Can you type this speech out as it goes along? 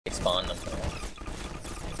spawn them though.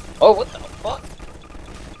 Oh, what the fuck?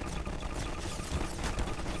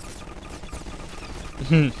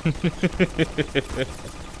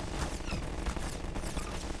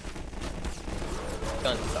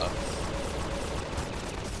 Gun sucks.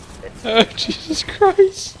 Oh, Jesus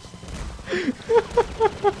Christ.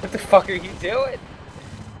 What the fuck are you doing?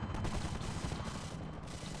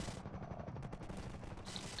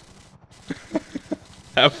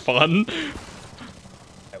 Have fun.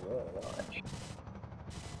 I will watch.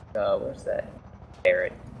 Where's that?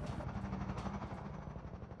 Garry.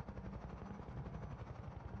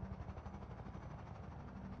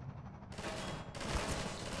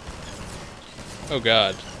 Oh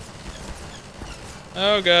god.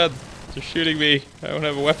 Oh god. They're shooting me. I don't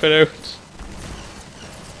have a weapon out.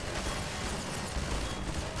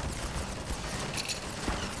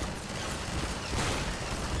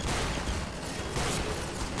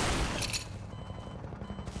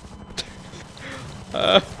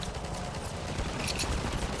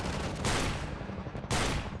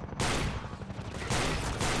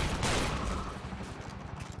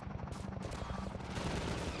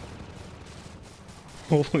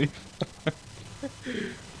 Holy fuck.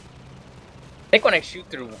 I think when I shoot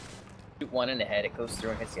one in the head, it goes through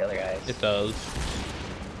and hits the other guys. It does.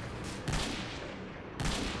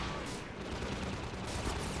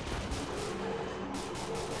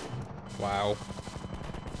 Wow.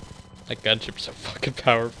 That gunship's so fucking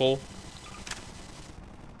powerful.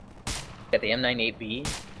 Got the M98B.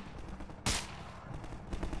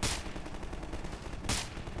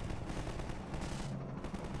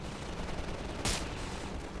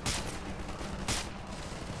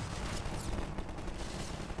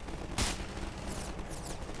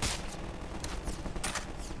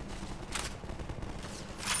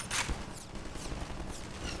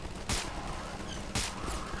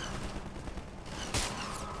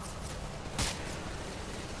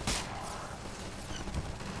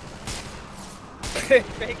 It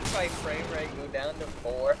makes my frame rate go down to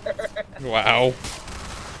 4. Wow.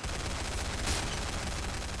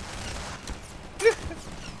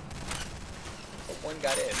 But one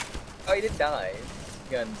got in. Oh, he didn't die. This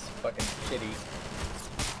gun's fucking shitty.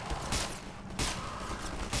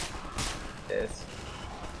 This.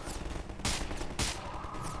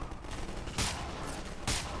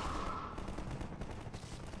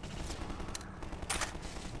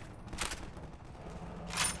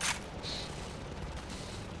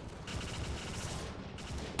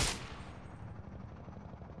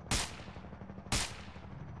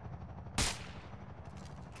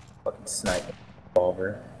 Fucking sniper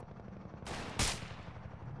revolver.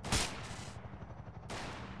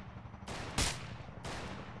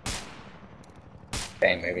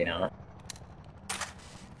 Okay, maybe not.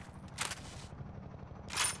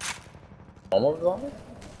 Normal revolver?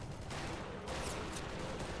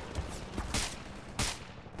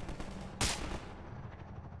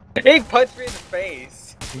 He punched me in the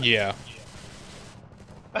face. Yeah.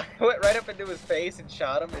 I went right up into his face and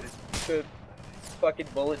shot him, and the fucking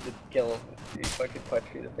bullet didn't kill him. He fucking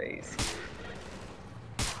punched me in the face.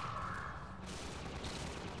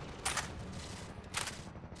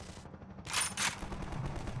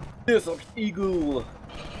 This looks eagle.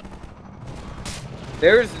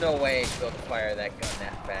 There's no way to be able to fire that gun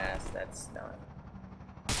that fast. That's not.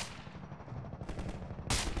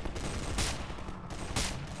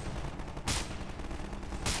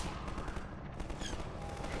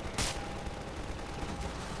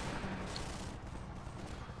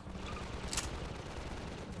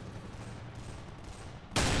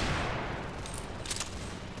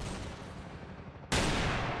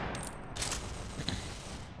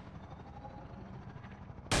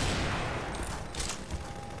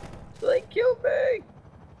 Like, kill me!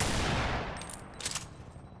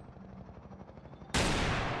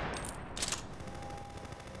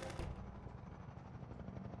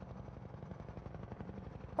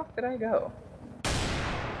 Where did I go?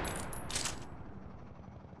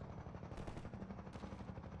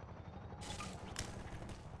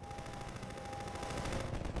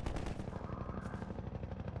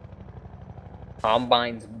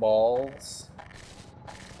 Combine's balls.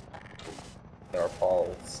 There are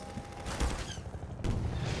balls.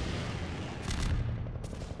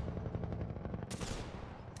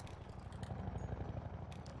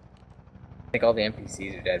 I think all the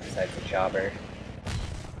NPCs are dead besides the chopper.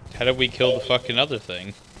 How did we kill the fucking other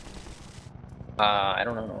thing? I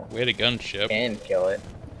don't know. We had a gunship. Can kill it.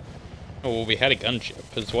 Oh, well, we had a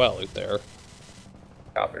gunship as well out there.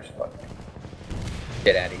 Chopper's fucked.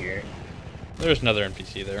 Get out of here. There's another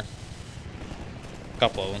NPC there. A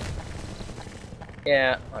couple of them.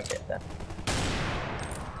 Yeah, I'll get that.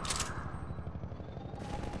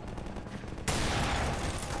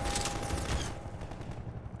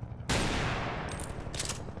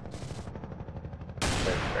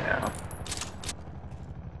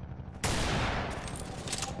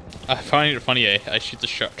 I find it funny. I shoot the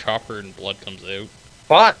chopper and blood comes out.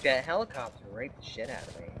 Fuck, that helicopter raped the shit out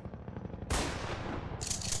of me.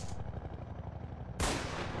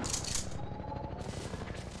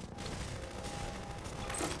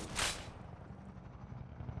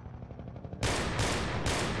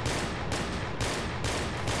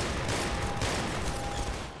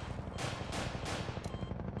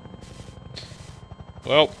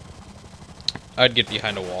 Well, I'd get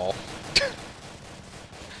behind a wall.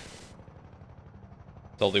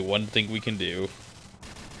 It's only one thing we can do.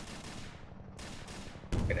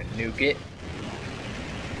 Gonna nuke it.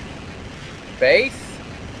 Base?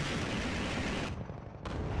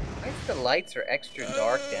 Why is the lights are extra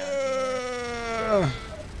dark down here?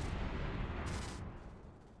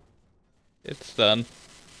 It's done.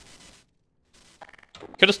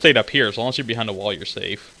 Could have stayed up here. As long as you're behind a wall, you're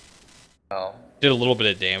safe. Oh. Did a little bit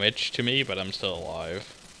of damage to me, but I'm still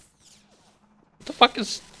alive. What the fuck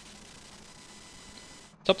is...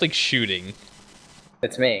 Something shooting.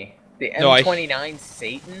 It's me. The M29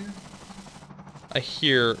 Satan? I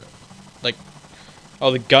hear... Like...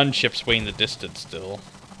 Oh, the gunship's way in the distance still.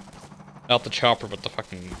 Not the chopper, but the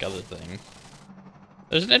fucking other thing.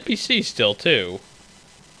 There's an NPC still, too.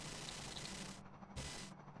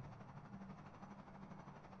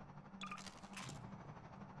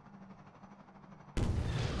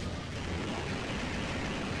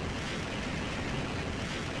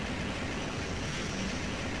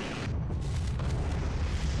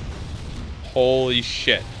 Holy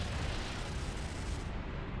shit.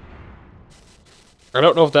 I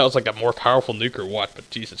don't know if that was like a more powerful nuke or what, but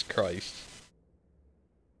Jesus Christ.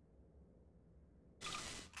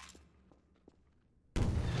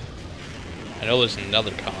 I know there's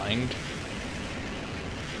another kind.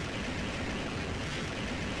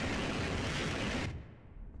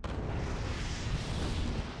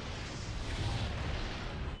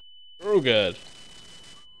 Oh, good.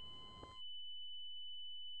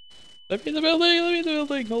 Let me in the building, let me in the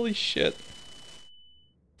building, holy shit.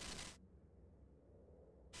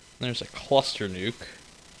 There's a cluster nuke.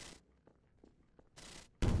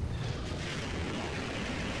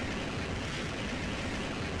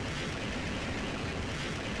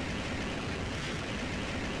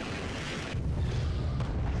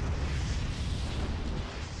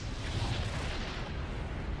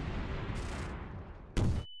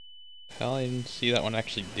 Hell, I didn't see that one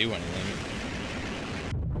actually do anything.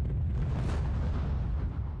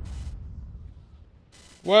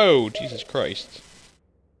 Whoa, Jesus Christ.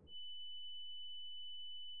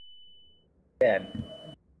 Dead.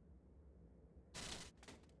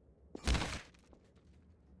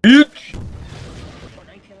 Bitch! Oh,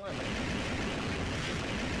 1911.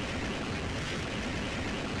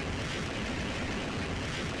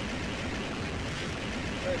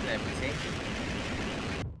 There's an NPC.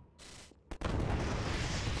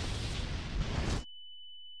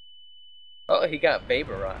 Oh, he got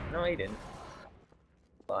vapor rot. No, he didn't.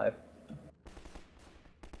 Live.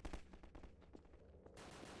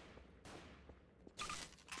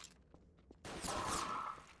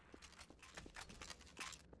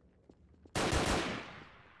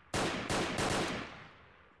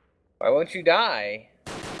 Why won't you die?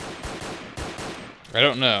 I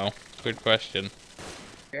don't know. Good question.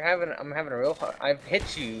 I'm having a real hard. I've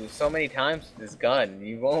hit you so many times with this gun.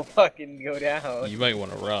 You won't fucking go down. You might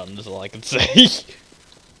want to run, is all I can say.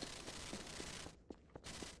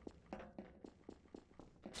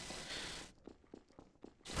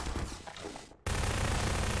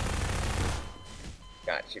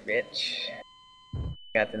 Got you, bitch.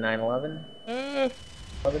 Got the 911.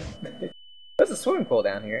 11. There's a swimming pool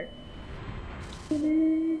down here.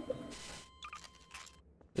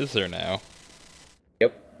 Is there now?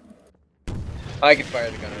 Yep. I can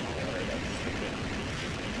fire the gun in the water. That's stupid.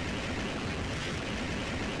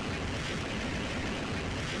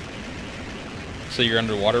 So you're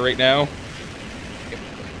underwater right now? Yep.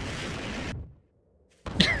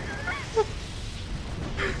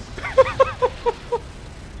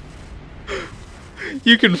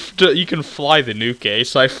 You can fly the nuke, eh?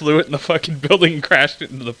 So I flew it in the fucking building and crashed it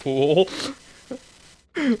into the pool.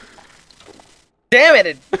 Damn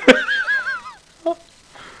it!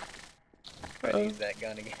 Try to use that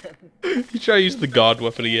gun again. You try to use the god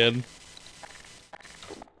weapon again.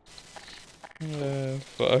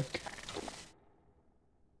 Fuck.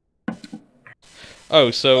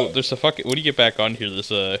 Oh, so there's a fucking... When you get back on here,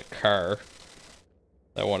 there's a car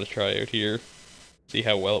I want to try out here. See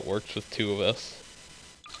how well it works with two of us.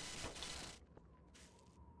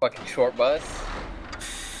 Fucking short bus.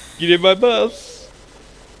 Get in my bus!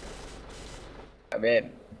 I'm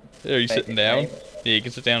in. Are you sitting down? Yeah, you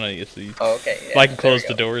can sit down on your seat. Oh, okay. Yeah, I can close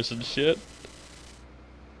the doors and shit.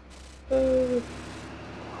 Oh,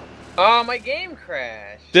 my game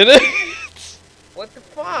crashed. Did it? What the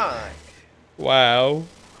fuck? Wow.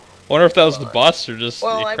 Wonder if that was the bus or just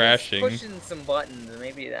Well, it crashing. I was pushing some buttons, and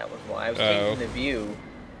maybe that was why. I was Oh. changing the view.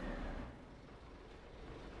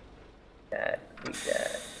 Leave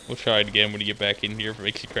that. We'll try it again when you get back in here if it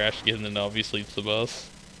makes you crash again, then obviously it's the bus.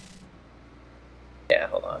 Yeah,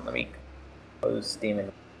 hold on. Let me close Steam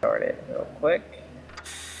and start it real quick.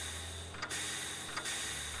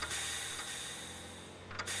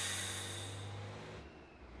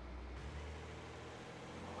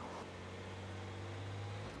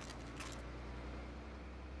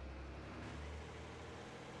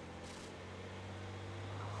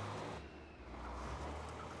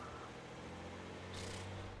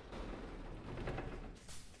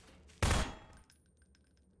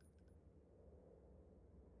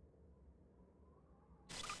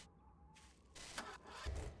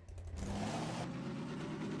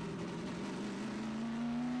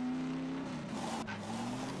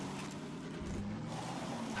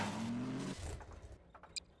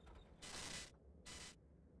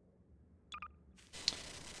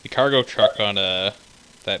 The cargo truck on that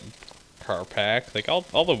car pack, like all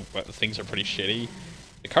the things are pretty shitty.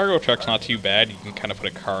 The cargo truck's not too bad. You can kind of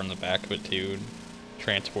put a car in the back of it too and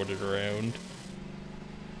transport it around.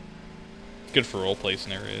 It's good for roleplay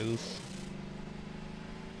scenarios.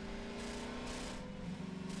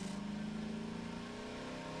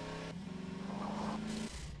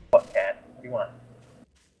 What, cat? What do you want?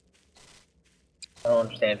 I don't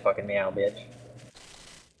understand fucking meow, bitch.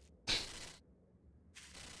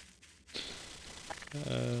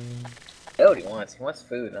 I know what he wants. He wants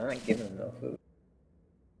food. I'm not giving him no food.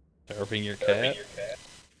 Starving your cat?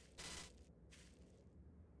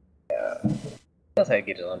 Yeah. He knows how to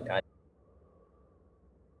get his own time.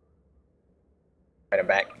 Right, I'm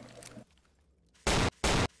back.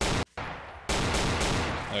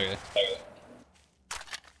 Okay.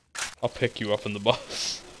 I'll pick you up in the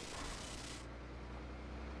bus.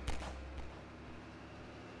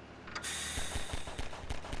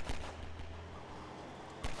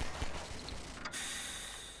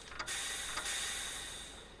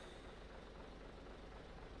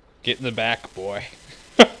 Get in the back, boy.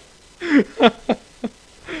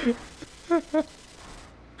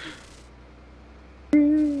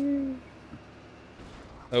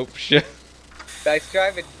 Oh, shit. Nice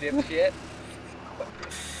driving, dipshit.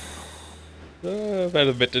 I've had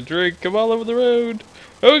a bit to drink. I'm all over the road.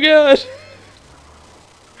 Oh, God.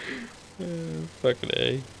 Fucking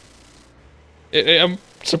A. I'm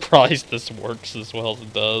surprised this works as well as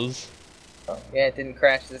it does. Oh, yeah, it didn't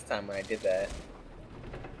crash this time when I did that.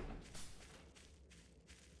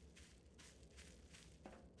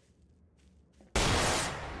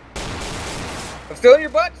 I'm still in your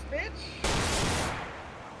butts, bitch!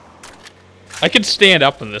 I can stand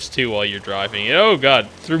up in this too while you're driving. Oh god,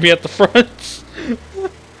 threw me at the front.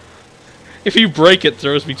 If you break it,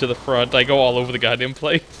 throws me to the front. I go all over the goddamn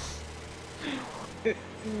place. Damn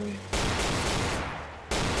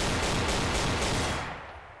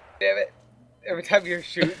it. Every time you're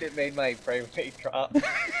shooting, it made my frame rate drop.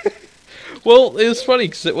 Well, it was funny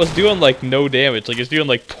because it was doing like no damage. Like it's doing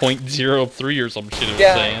like 0.03 or some shit it was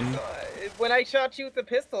saying. When I shot you with the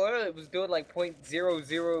pistol earlier, it was doing like 0.0001.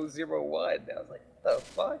 I was like, what the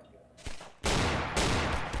fuck?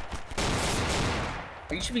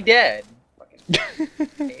 You should be dead.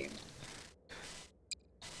 Fucking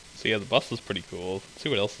So yeah, the bus is pretty cool. Let's see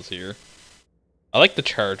what else is here. I like the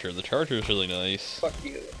charger. The charger is really nice. Fuck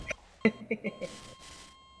you.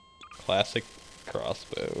 Classic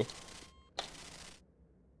crossbow.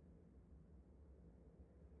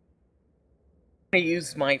 I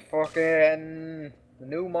use my fucking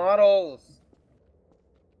new models.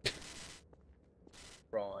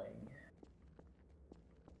 Drawing.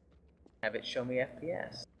 Have it show me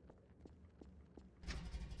FPS.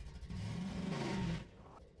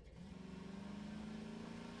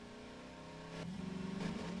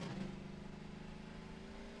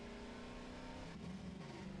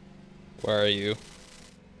 Where are you?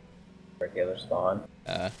 Regular spawn.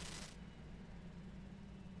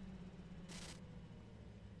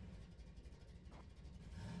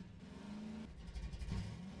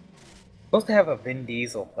 Supposed to have a Vin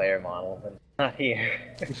Diesel player model, but not here.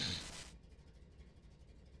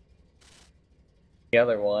 The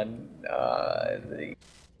other one, yeah,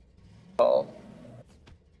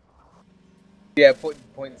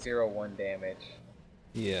 0.01 damage.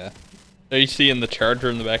 Yeah. Are you seeing the charger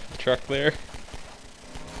in the back of the truck there?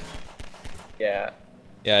 Yeah.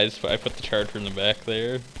 Yeah, I put the charger in the back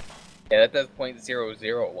there. Yeah, that does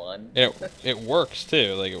 .001. It works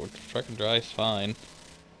too. Like it fucking dries fine.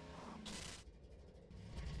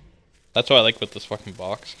 That's what I like with this fucking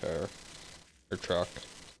box car or truck.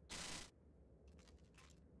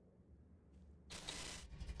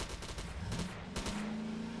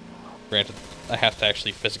 Granted, I have to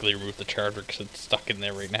actually physically remove the charger because it's stuck in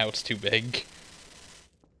there right now. It's too big.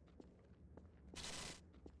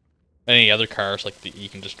 Any other cars, like you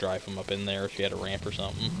can just drive them up in there if you had a ramp or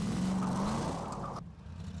something.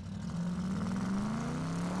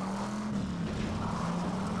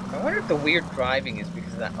 I wonder if the weird driving is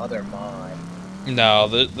because of that other mod. No,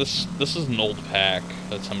 this is an old pack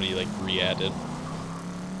that somebody like re-added.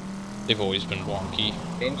 They've always been wonky.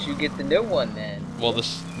 Didn't you get the new one then? Well,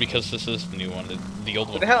 because this is the new one. The old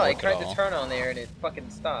one. What the hell? I tried to turn on there and it fucking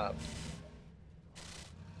stopped.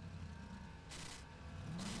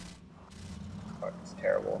 Fuck, it's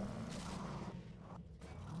terrible.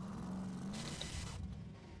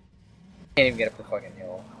 Can't even get up the fucking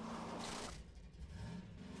hill.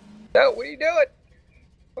 No, what are you doing?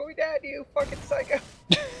 What are we doing, you fucking psycho?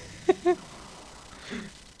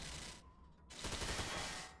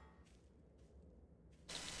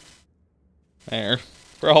 There.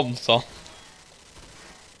 Problem solved.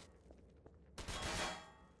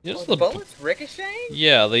 Oh, the bullets ricocheting?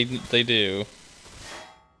 Yeah, they do.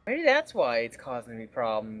 Maybe that's why it's causing me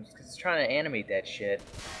problems, because it's trying to animate that shit.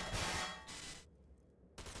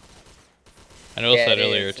 I noticed that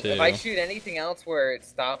earlier too. If I shoot anything else where it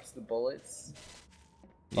stops the bullets,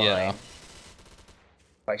 fine. Yeah.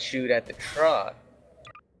 If I shoot at the truck,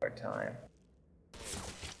 hard time.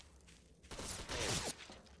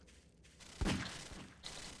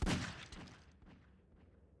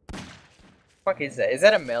 Fuck is that? Is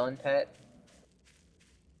that a melon pet?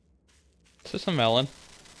 Is this a melon?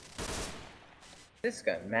 This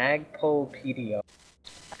gun, Magpul PDO.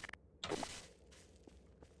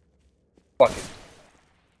 Fuck it.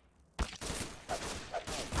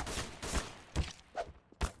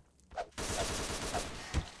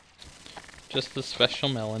 Just the special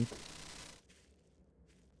melon.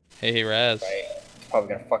 Hey, Raz. Right. It's probably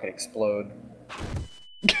gonna fucking explode.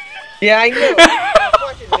 Yeah, I knew. I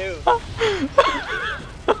fucking knew.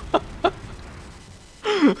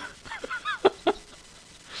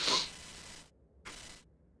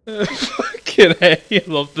 Fucking hey, I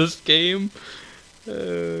love this game.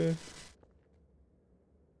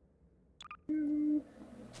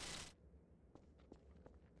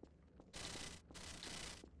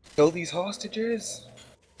 Kill these hostages?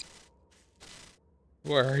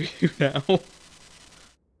 Where are you now?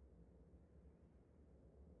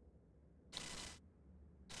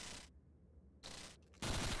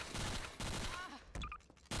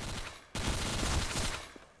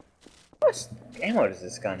 What ammo does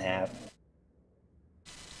this gun have?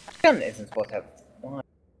 This gun isn't supposed to have one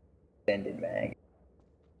extended mag.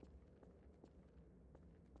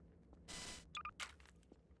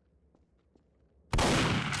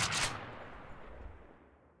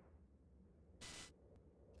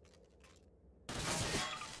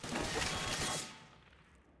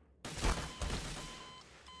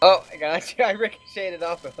 Oh, I got you. I ricocheted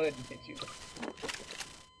off the hood and hit you.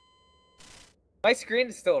 My screen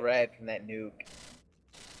is still red from that nuke.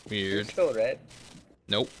 Weird. It's still red.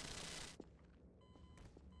 Nope.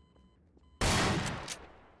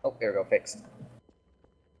 Oh, there we go. Fixed.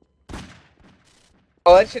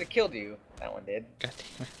 Oh, that should have killed you. That one did. God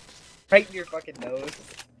damn it. Right in your fucking nose.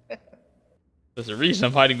 There's a reason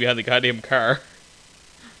I'm hiding behind the goddamn car.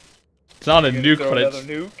 It's not a nuke, but it's...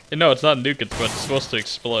 nuke? No, it's not a nuke, but it's supposed to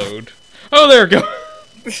explode. Oh, there we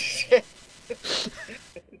go! Shit. It's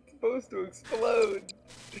supposed to explode.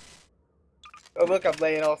 Oh, look, I'm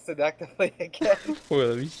laying all seductively again. Wait,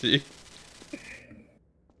 let me see.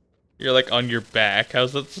 You're like on your back.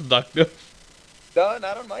 How's that seductive? No,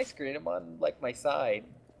 not on my screen. I'm on, like, my side.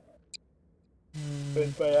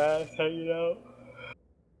 With my ass hanging out.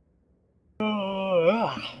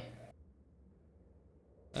 Oh,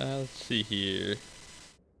 Let's see here.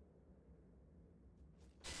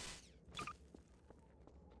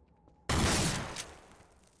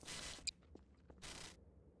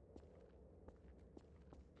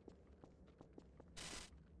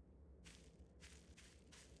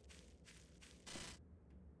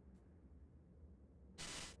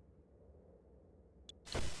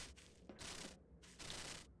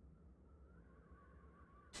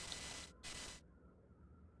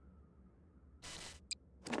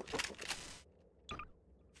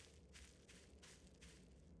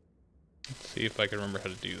 Let's see if I can remember how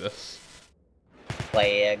to do this.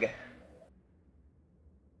 Flag.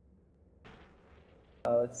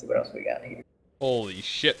 Let's see what else we got here. Holy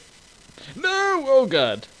shit. No! Oh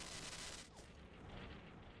god.